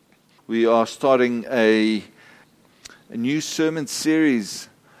We are starting a new sermon series,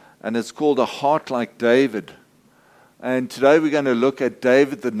 and it's called A Heart Like David. And today we're going to look at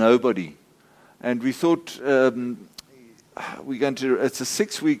David the Nobody. And we thought it's a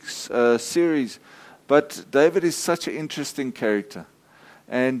 6 weeks series, but David is such an interesting character.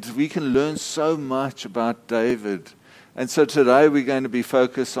 And we can learn so much about David. And so today we're going to be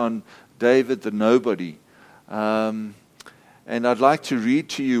focused on David the Nobody. And I'd like to read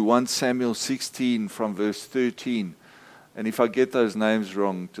to you 1 Samuel 16 from verse 13. And if I get those names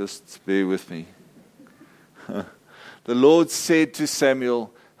wrong, just bear with me. The Lord said to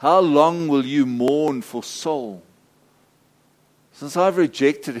Samuel, "How long will you mourn for Saul? Since I've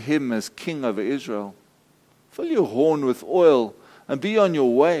rejected him as king over Israel, fill your horn with oil and be on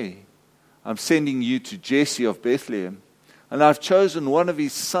your way. I'm sending you to Jesse of Bethlehem, and I've chosen one of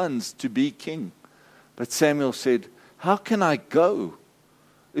his sons to be king." But Samuel said, "How can I go?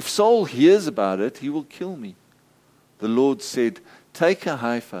 If Saul hears about it, he will kill me." The Lord said, "Take a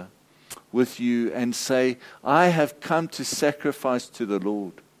heifer with you and say, 'I have come to sacrifice to the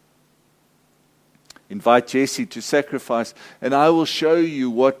Lord.' Invite Jesse to sacrifice, and I will show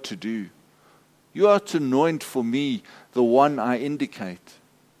you what to do. You are to anoint for me the one I indicate."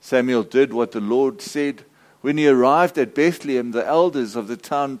 Samuel did what the Lord said. When he arrived at Bethlehem, the elders of the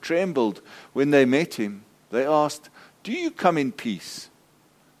town trembled when they met him. They asked, "Do you come in peace?"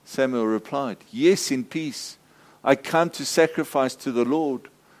 Samuel replied, "Yes, in peace. I come to sacrifice to the Lord.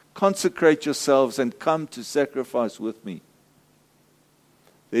 Consecrate yourselves and come to sacrifice with me."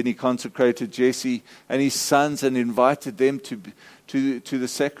 Then he consecrated Jesse and his sons and invited them to the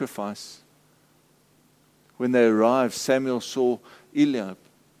sacrifice. When they arrived, Samuel saw Eliab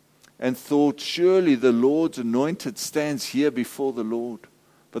and thought, "Surely the Lord's anointed stands here before the Lord."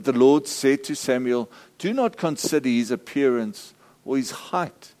 But the Lord said to Samuel, "Do not consider his appearance or his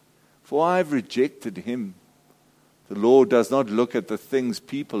height, for I have rejected him. The Lord does not look at the things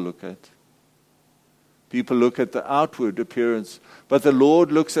people look at. People look at the outward appearance, but the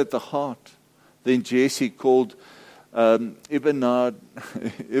Lord looks at the heart." Then Jesse called Abinadab,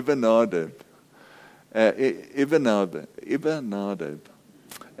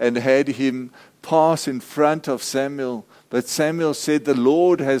 and had him pass in front of Samuel. But Samuel said, "The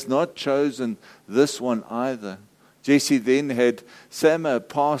Lord has not chosen this one either." Jesse then had Shammah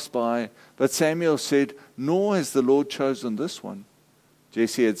pass by, but Samuel said, "Nor has the Lord chosen this one."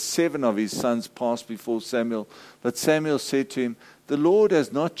 Jesse had 7 of his sons pass before Samuel, but Samuel said to him, "The Lord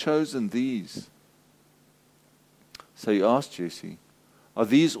has not chosen these." So he asked Jesse, "Are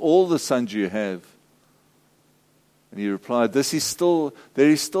these all the sons you have?" And he replied, there is still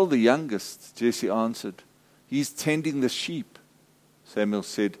the youngest." Jesse answered, "He's tending the sheep." Samuel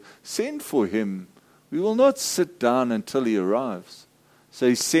said, "Send for him. We will not sit down until he arrives." So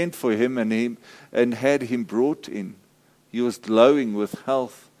he sent for him and had him brought in. He was glowing with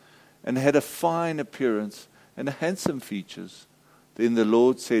health and had a fine appearance and handsome features. Then the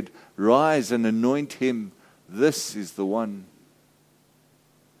Lord said, "Rise and anoint him. This is the one."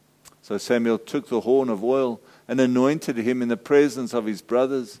 So Samuel took the horn of oil and anointed him in the presence of his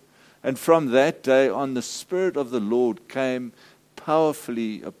brothers. And from that day on, the Spirit of the Lord came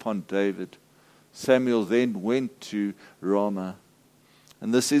powerfully upon David. Samuel then went to Ramah.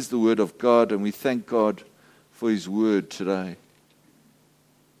 And this is the word of God, and we thank God for his word today.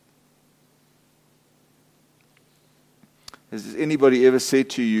 Has anybody ever said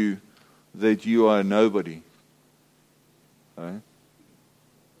to you that you are a nobody? Right?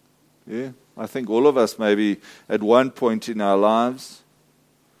 Yeah, I think all of us maybe at one point in our lives.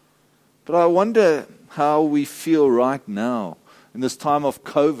 But I wonder how we feel right now in this time of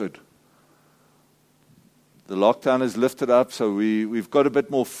COVID. The lockdown is lifted up, so we've got a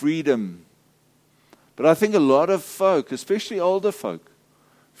bit more freedom. But I think a lot of folk, especially older folk,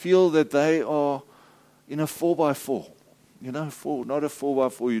 feel that they are in a 4x4. Not a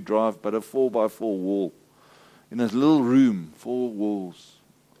 4x4 you drive, but a 4x4 wall. In a little room, 4 walls.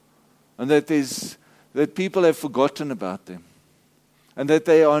 And that people have forgotten about them. And that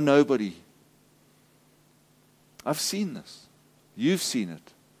they are nobody. I've seen this. You've seen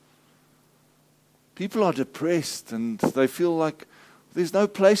it. People are depressed and they feel like there's no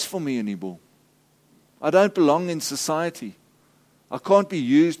place for me anymore. I don't belong in society. I can't be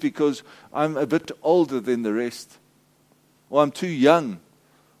used because I'm a bit older than the rest. Or I'm too young,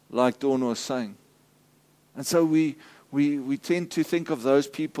 like Dawn was saying. And so we tend to think of those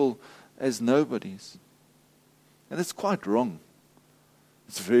people as nobodies. And it's quite wrong.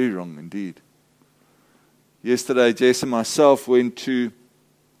 It's very wrong indeed. Yesterday, Jess and myself went to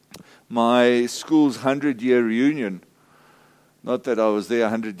my school's 100-year reunion. Not that I was there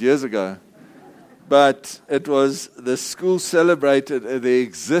 100 years ago. But it was, the school celebrated the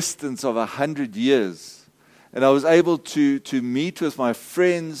existence of 100 years. And I was able to meet with my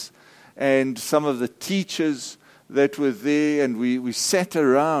friends and some of the teachers that were there, and we sat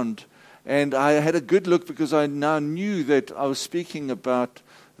around, and I had a good look because I now knew that I was speaking about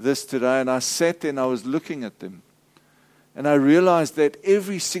this today, and I sat there and I was looking at them. And I realized that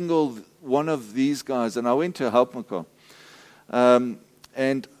every single one of these guys, and I went to help Helpmaker,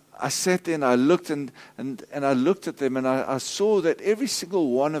 and I sat there and I looked and I looked at them, and I saw that every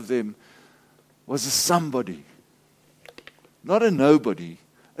single one of them was a somebody. Not a nobody,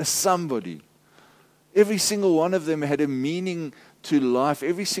 a somebody. Every single one of them had a meaning to life.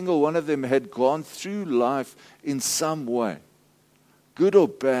 Every single one of them had gone through life in some way, good or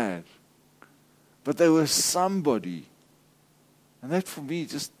bad. But they were somebody. And that for me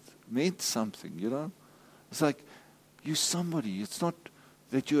just meant something, you know. It's like, you're somebody. It's not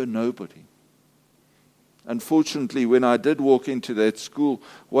that you're a nobody. Unfortunately, when I did walk into that school,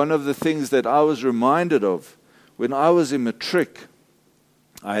 one of the things that I was reminded of, when I was in matric,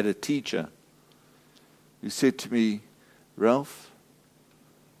 I had a teacher who said to me, Ralph,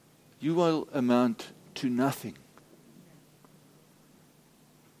 you will amount to nothing.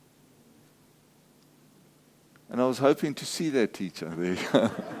 And I was hoping to see that teacher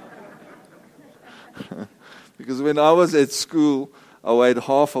there. Because when I was at school, I weighed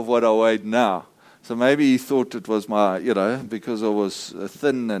half of what I weighed now. So maybe he thought it was my, because I was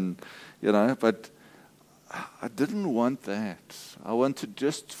thin and, but I didn't want that. I wanted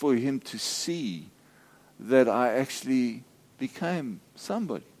just for him to see that I actually became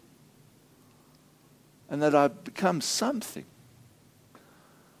somebody. And that I become something.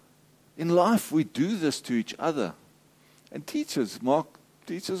 In life, we do this to each other. And teachers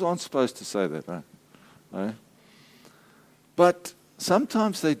aren't supposed to say that, right? But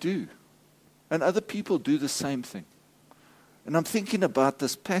sometimes they do. And other people do the same thing. And I'm thinking about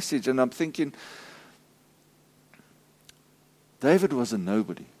this passage, and I'm thinking, David was a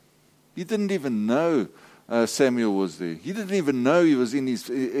nobody. He didn't even know Samuel was there. He didn't even know he was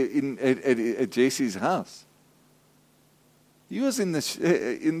at Jesse's house. He was in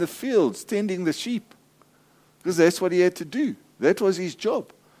the fields tending the sheep, because that's what he had to do. That was his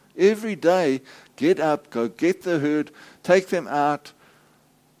job. Every day, get up, go get the herd, take them out,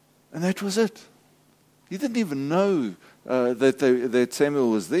 and that was it. He didn't even know that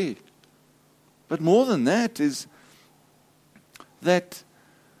Samuel was there. But more than that is that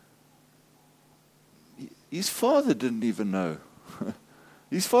his father didn't even know.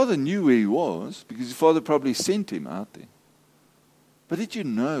 His father knew where he was, because his father probably sent him out there. But did you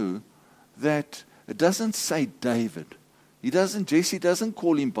know that it doesn't say David? Jesse doesn't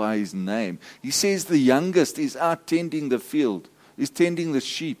call him by his name. He says the youngest is out tending the field, is tending the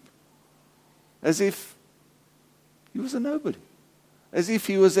sheep. As if he was a nobody. As if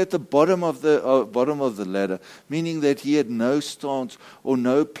he was at the bottom of the ladder, meaning that he had no stance or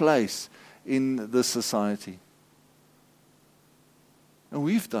no place in the society. And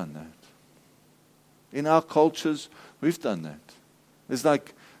we've done that. In our cultures, we've done that. It's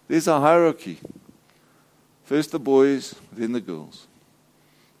like there's a hierarchy. First the boys, then the girls.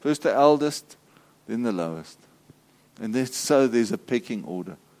 First the eldest, then the lowest. And so there's a pecking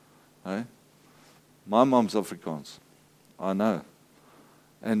order. Right? My mom's Afrikaans. I know.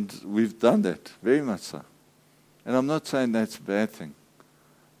 And we've done that, very much so. And I'm not saying that's a bad thing.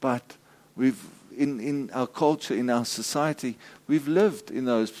 But we've in our culture, in our society, we've lived in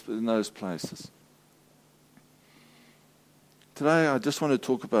those places. Today I just want to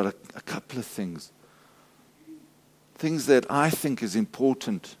talk about a couple of things. Things that I think is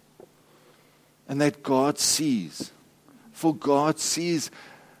important and that God sees. For God sees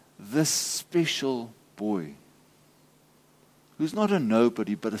this special boy who's not a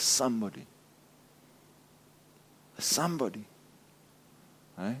nobody but a somebody. A somebody.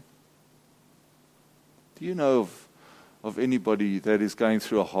 Right? Do you know of anybody that is going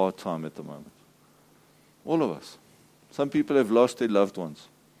through a hard time at the moment? All of us. Some people have lost their loved ones.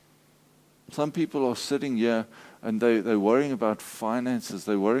 Some people are sitting here and they're worrying about finances.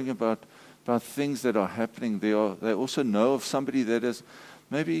 They're worrying about things that are happening. They also know of somebody that has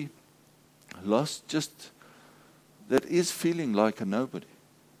maybe lost that is feeling like a nobody.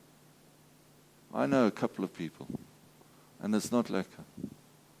 I know a couple of people, and it's not lekker.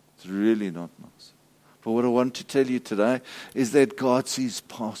 It's really not nice. But what I want to tell you today is that God sees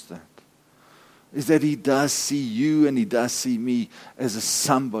past that. Is that He does see you and He does see me as a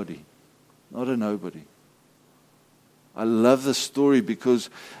somebody, not a nobody. I love the story because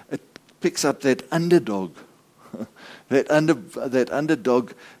it picks up that underdog. that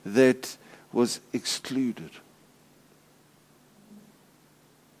underdog that was excluded.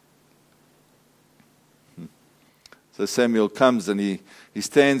 So Samuel comes and he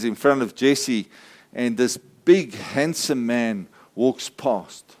stands in front of Jesse, and this big, handsome man walks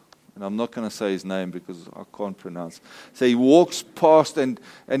past. And I'm not going to say his name because I can't pronounce. So he walks past and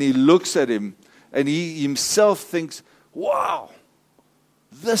he looks at him, and he himself thinks, wow,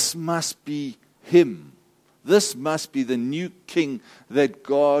 this must be him. This must be the new king that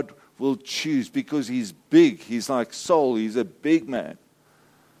God will choose, because he's big. He's like Saul. He's a big man.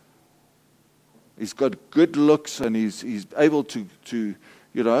 He's got good looks, and he's able to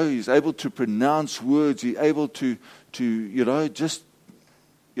he's able to pronounce words. He's able to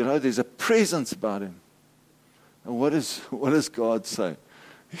there's a presence about him. And what does God say?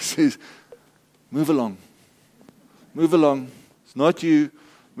 He says, move along. Move along. It's not you.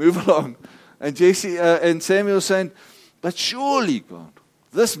 Move along. And Jesse and Samuel saying, but surely, God,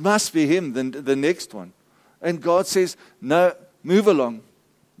 this must be him, the next one. And God says, no, move along.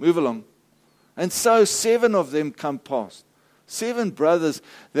 Move along. And so 7 of them come past. 7 brothers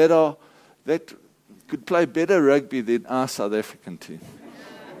that could play better rugby than our South African team.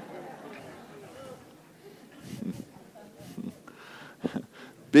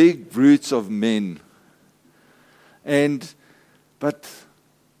 Big brutes of men. But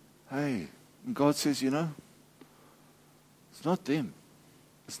hey, God says, it's not them.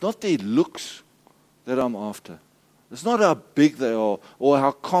 It's not their looks that I'm after. It's not how big they are or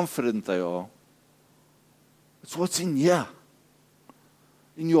how confident they are. It's what's in here,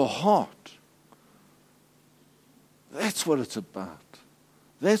 in your heart. That's what it's about.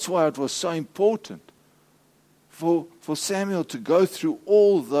 That's why it was so important for Samuel to go through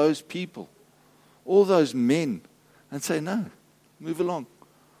all those people, all those men, and say, no, move along.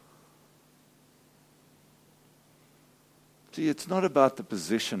 See, it's not about the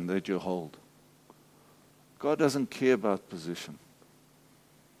position that you hold. God doesn't care about position.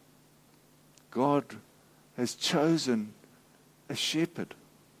 God has chosen a shepherd.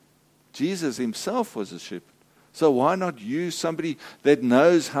 Jesus himself was a shepherd. So why not use somebody that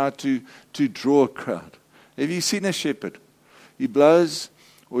knows how to draw a crowd? Have you seen a shepherd? He blows,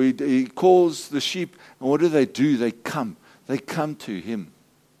 or he calls the sheep, and what do? They come. They come to him.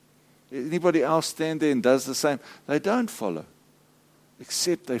 Anybody else stand there and does the same? They don't follow,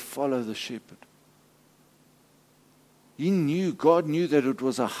 except they follow the shepherd. God knew that it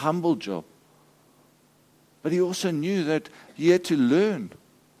was a humble job. But he also knew that he had to learn.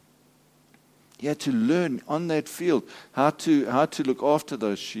 He had to learn on that field how to look after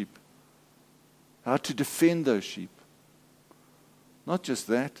those sheep, how to defend those sheep. Not just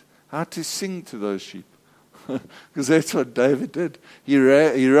that, how to sing to those sheep. Because that's what David did. He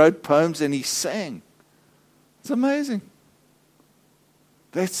wrote poems and he sang. It's amazing.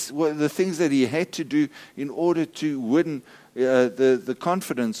 That's the things that he had to do in order to win the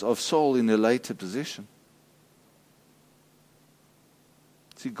confidence of Saul in a later position.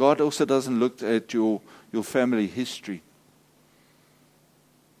 See, God also doesn't look at your family history.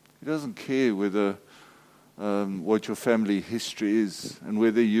 He doesn't care whether what your family history is and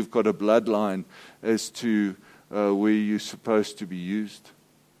whether you've got a bloodline as to where you're supposed to be used.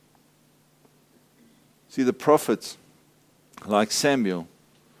 See, the prophets, like Samuel,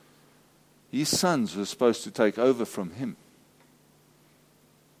 his sons were supposed to take over from him.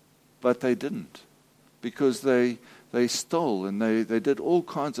 But they didn't, because they stole and they did all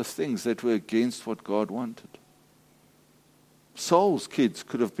kinds of things that were against what God wanted. Saul's kids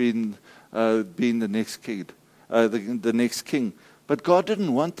could have been the next kid, the next king. But God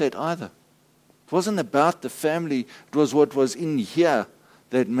didn't want that either. It wasn't about the family. It was what was in here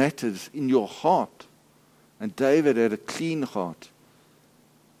that mattered, in your heart. And David had a clean heart.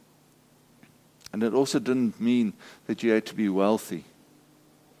 And it also didn't mean that you had to be wealthy.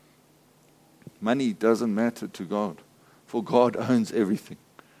 Money doesn't matter to God, for God owns everything.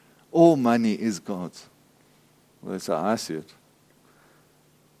 All money is God's. Well, that's how I see it.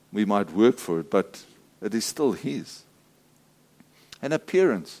 We might work for it, but it is still His. And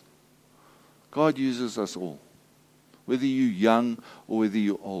appearance. God uses us all, whether you're young or whether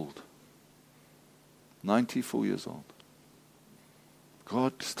you're old. 94 years old.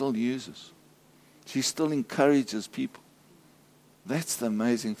 God still uses. He still encourages people. That's the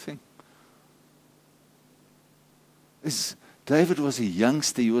amazing thing. David was a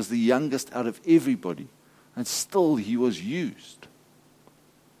youngster. He was the youngest out of everybody. And still he was used.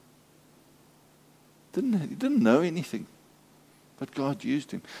 He didn't know anything. But God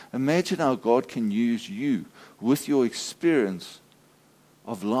used him. Imagine how God can use you with your experience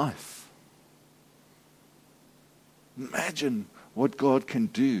of life. Imagine what God can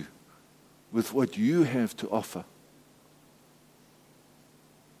do with what you have to offer.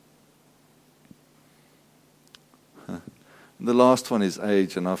 And the last one is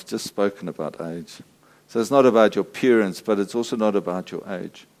age, and I've just spoken about age. So it's not about your appearance, but it's also not about your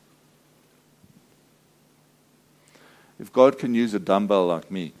age. If God can use a dumbbell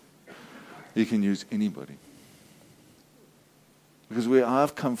like me, He can use anybody. Because where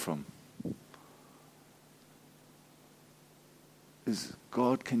I've come from is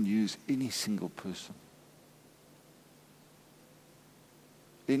God can use any single person.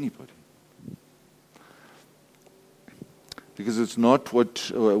 Anybody. Because it's not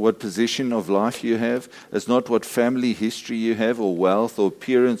what position of life you have. It's not what family history you have, or wealth, or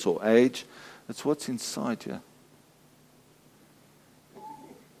appearance, or age. It's what's inside you.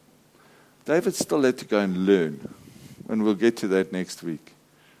 David still had to go and learn. And we'll get to that next week.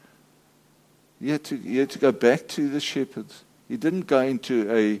 He had to go back to the shepherds. He didn't go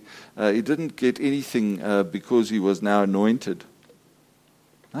into he didn't get anything because he was now anointed.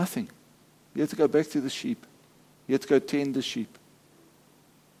 Nothing. He had to go back to the sheep. He had to go tend the sheep.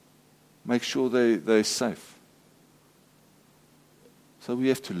 Make sure they're safe. So we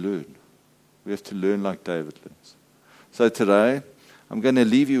have to learn. We have to learn like David learns. So today, I'm going to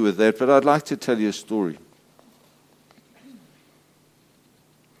leave you with that, but I'd like to tell you a story.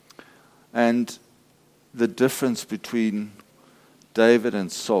 And the difference between David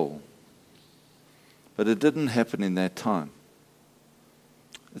and Saul. But it didn't happen in that time.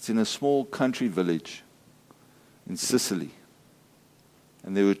 It's in a small country village in Sicily.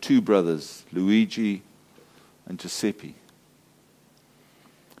 And there were two brothers, Luigi and Giuseppe.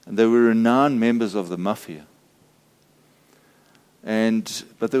 And they were renowned members of the mafia.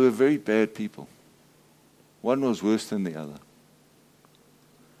 But they were very bad people. One was worse than the other.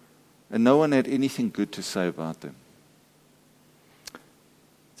 And no one had anything good to say about them.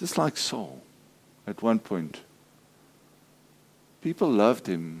 Just like Saul, at one point. People loved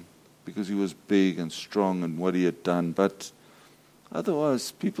him because he was big and strong and what he had done, but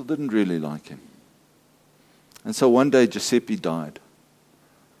otherwise people didn't really like him. And so one day Giuseppe died.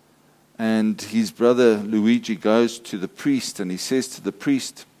 And his brother Luigi goes to the priest and he says to the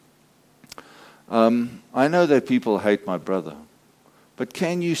priest, I know that people hate my brother, but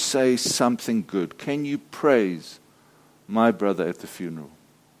can you say something good? Can you praise my brother at the funeral?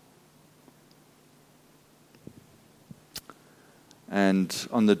 And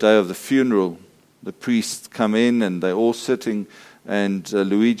on the day of the funeral, the priests come in and they're all sitting, and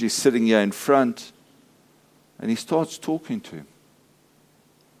Luigi's sitting here in front, and he starts talking to him.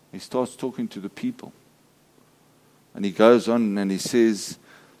 He starts talking to the people. And he goes on and he says,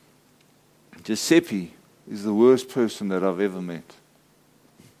 Giuseppe is the worst person that I've ever met.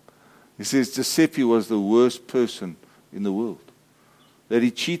 He says Giuseppe was the worst person in the world. That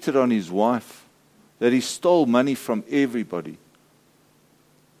he cheated on his wife. That he stole money from everybody.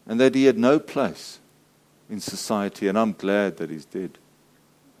 And that he had no place in society. And I'm glad that he's dead.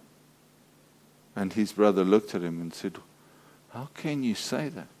 And his brother looked at him and said, how can you say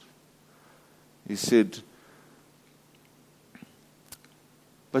that? He said,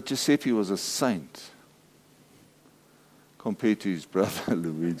 but Giuseppe was a saint compared to his brother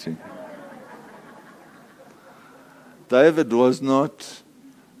Luigi. David was not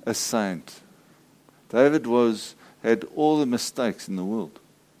a saint. David had all the mistakes in the world.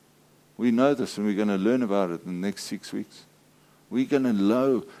 We know this, and we're going to learn about it in the next 6 weeks. We're going to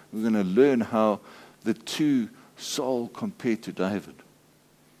learn how the two Saul compared to David.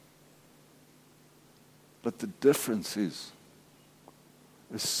 But the difference is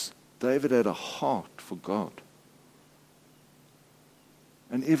David had a heart for God.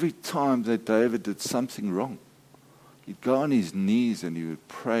 And every time that David did something wrong, he'd go on his knees and he would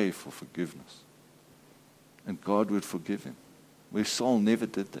pray for forgiveness. And God would forgive him. Where Saul never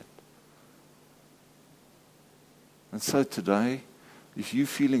did that. And so today, if you're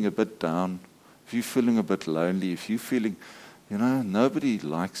feeling a bit down, if you're feeling a bit lonely, if you're feeling, nobody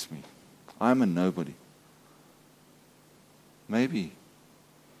likes me. I'm a nobody. Maybe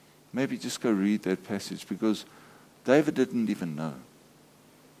just go read that passage, because David didn't even know.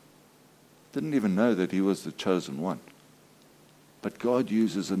 Didn't even know that he was the chosen one. But God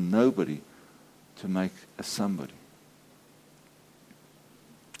uses a nobody to make a somebody.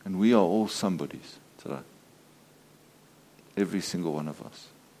 And we are all somebodies today. Every single one of us.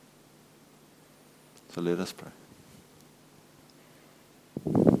 So let us pray.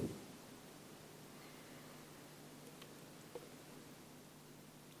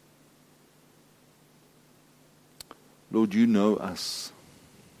 Lord, you know us.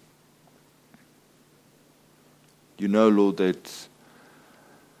 You know, Lord, that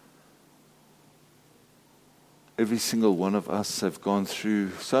every single one of us have gone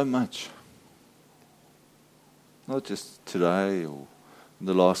through so much. Not just today or in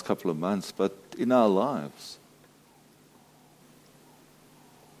the last couple of months, but in our lives.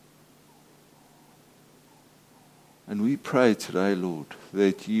 And we pray today, Lord,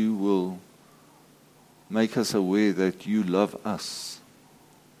 that you will make us aware that you love us,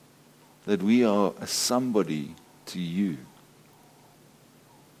 that we are a somebody to you,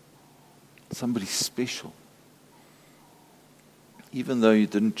 somebody special. Even though you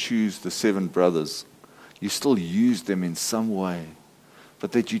didn't choose the 7 brothers, you still used them in some way,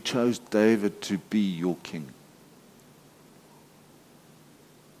 but that you chose David to be your king.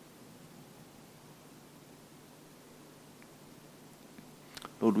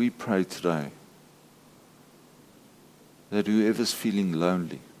 Lord, we pray today that whoever's feeling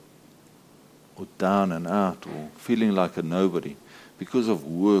lonely or down and out or feeling like a nobody because of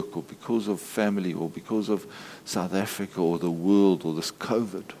work or because of family or because of South Africa or the world or this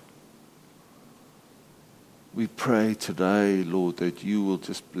COVID, we pray today, Lord, that you will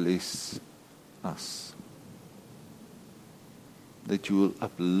just bless us, that you will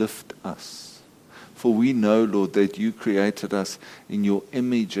uplift us. For we know, Lord, that you created us in your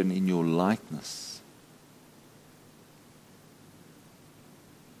image and in your likeness.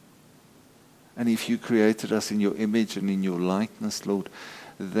 And if you created us in your image and in your likeness, Lord,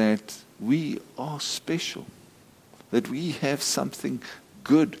 that we are special, that we have something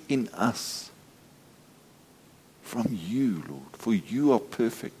good in us from you, Lord, for you are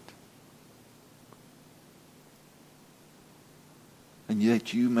perfect. And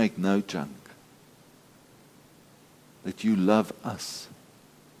yet you make no junk. That you love us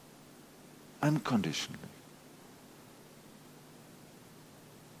unconditionally.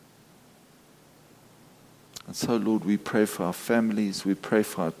 And so, Lord, we pray for our families, we pray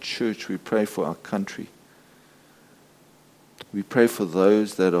for our church, we pray for our country. We pray for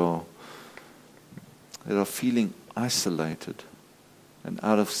those that are feeling isolated and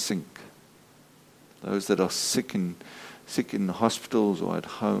out of sync. Those that are sick in hospitals or at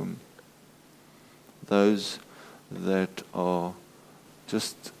home. Those that are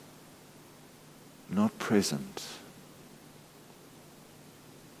just not present.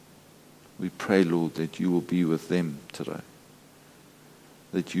 We pray, Lord, that you will be with them today.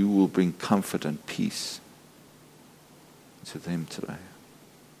 That you will bring comfort and peace to them today.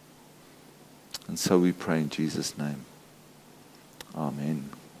 And so we pray in Jesus' name. Amen.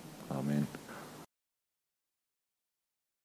 Amen.